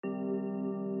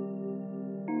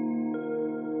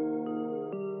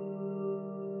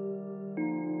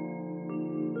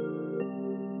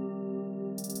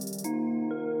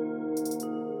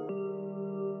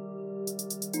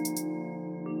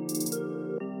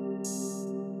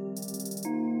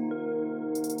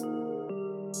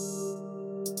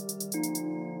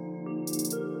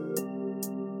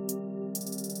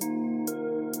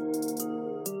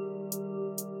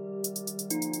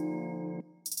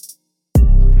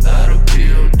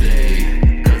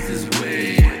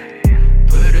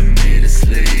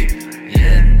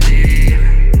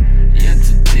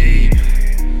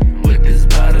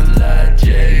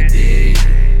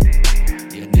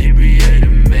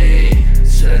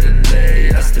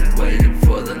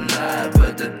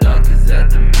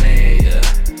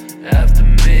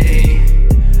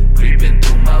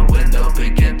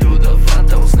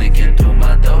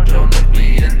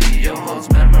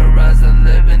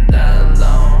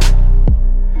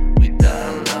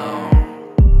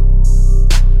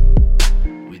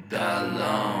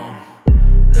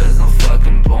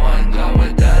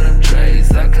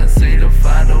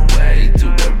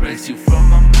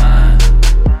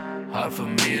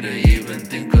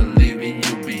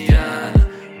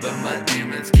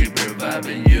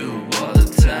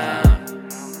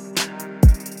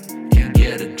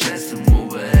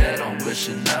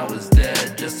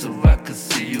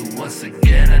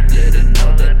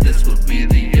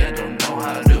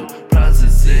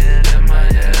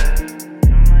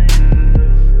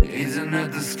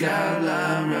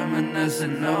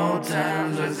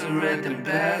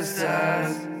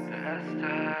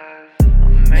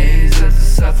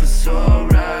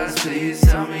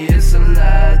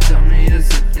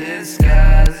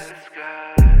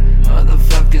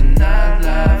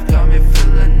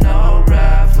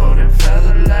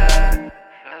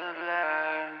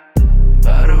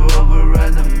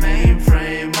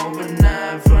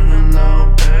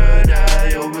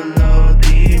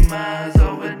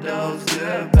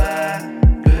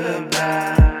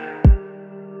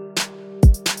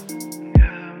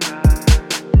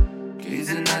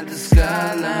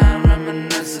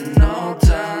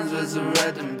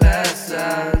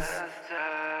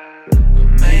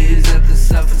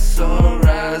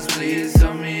lies. Please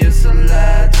tell me it's a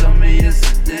lie, tell me it's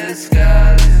a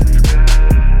disguise.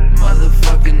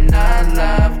 Motherfucking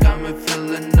nightlife got me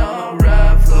feeling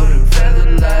alright. Floating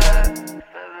featherlight.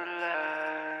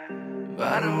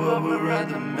 Bottle over at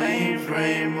the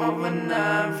mainframe.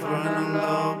 Overnight, frontal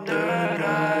lobe, third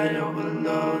eye.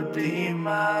 Overload,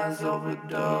 demise,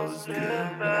 overdose,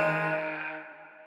 goodbye.